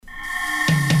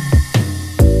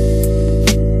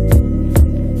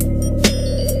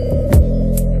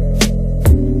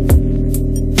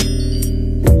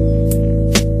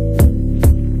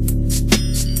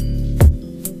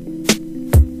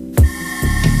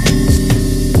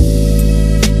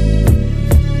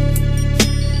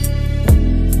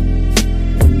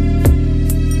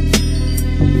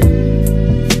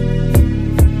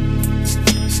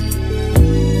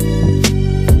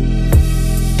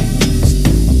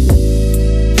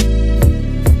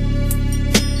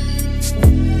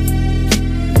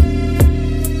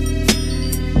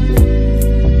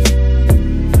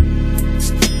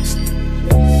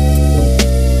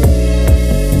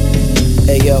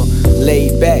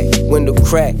back, window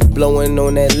crack, blowing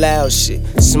on that loud shit.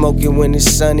 Smoking when it's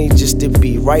sunny just to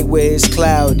be right where it's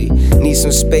cloudy. Need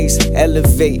some space,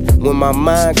 elevate when my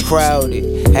mind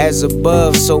crowded. As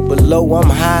above, so below, I'm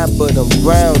high but I'm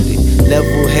grounded.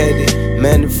 Level-headed,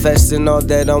 manifesting all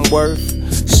that I'm worth.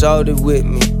 Shorty with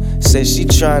me, said she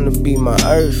tryna be my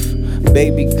earth.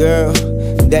 Baby girl,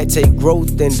 that take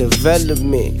growth and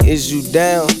development. Is you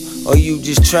down? Or you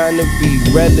just tryna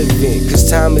be relevant? Cause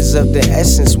time is of the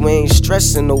essence, we ain't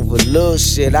stressing over little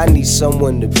shit. I need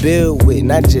someone to build with,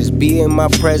 not just be in my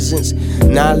presence.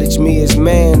 Knowledge me as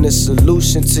man, the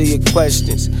solution to your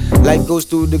questions. Life goes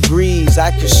through degrees, I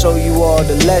can show you all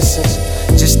the lessons.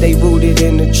 Just stay rooted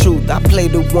in the truth. I play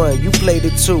the one, you play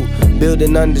the two. Build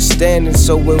an understanding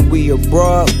so when we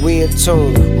abroad, we in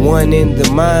tune. One in the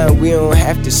mind, we don't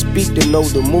have to speak to know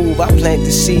the move. I plant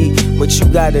the seed, but you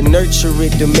gotta nurture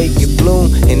it to make it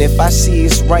bloom. And if I see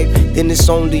it's ripe, then it's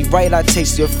only right I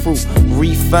taste your fruit.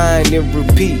 Refine and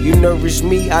repeat, you nourish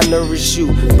me, I nourish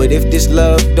you. But if this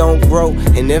love don't grow,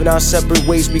 and if our separate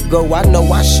ways we go, I know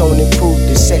I shown and proved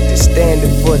to set the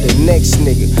standard for the next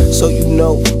nigga. So you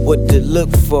know what to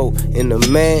look for in a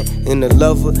man, in a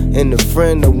lover, in a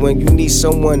friend. Or when you need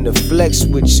someone to flex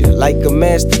with you like a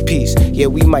masterpiece. Yeah,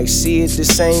 we might see it the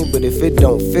same, but if it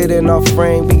don't fit in our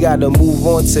frame, we gotta move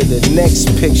on to the next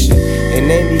picture. In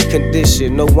any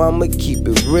condition, no, I'ma keep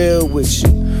it real with you.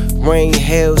 Rain,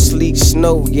 hail, sleet,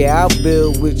 snow, yeah, I'll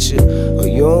build with you. Or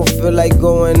you don't feel like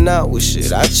going out with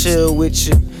shit, I chill with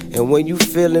you. And when you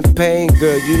feelin' pain,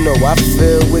 girl, you know I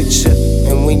feel with you.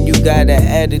 And when you got an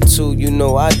attitude, you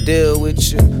know I deal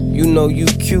with you. You know you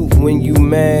cute when you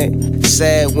mad,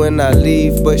 sad when I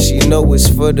leave, but she know it's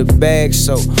for the bag.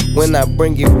 So when I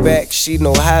bring it back, she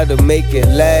know how to make it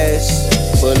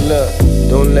last. But look,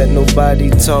 don't let nobody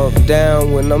talk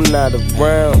down when I'm not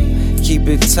around. Keep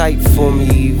it tight for me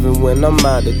even when I'm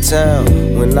out of town.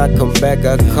 When I come back,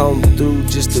 I come through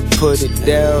just to put it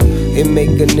down. It make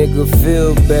a nigga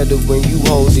feel better when you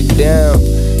hold it down.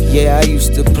 Yeah, I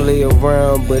used to play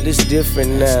around, but it's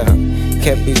different now.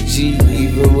 Kept it G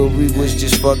even when we was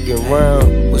just fucking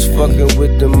around. Was fucking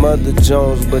with them other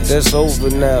Jones, but that's over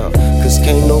now. Cause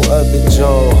can't no other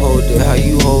Jones hold it how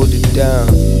you hold it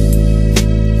down.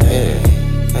 Yeah,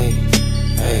 hey,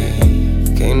 hey.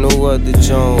 Can't no other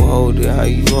Jones hold it how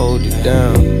you hold it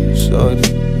down. Shorty,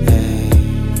 hey.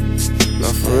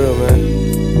 Not for real, man.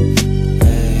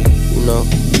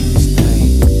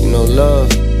 You know love.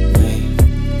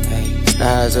 It's the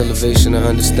highest elevation of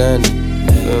understanding.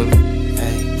 You feel me?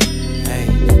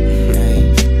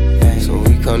 So when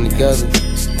we come together,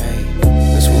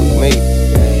 that's what we make.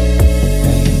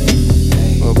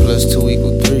 1 +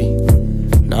 2 = 3.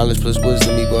 Knowledge plus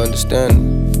wisdom equal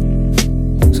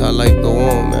understanding. That's how life go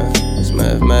on, man. It's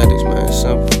mathematics, man. It's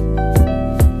simple.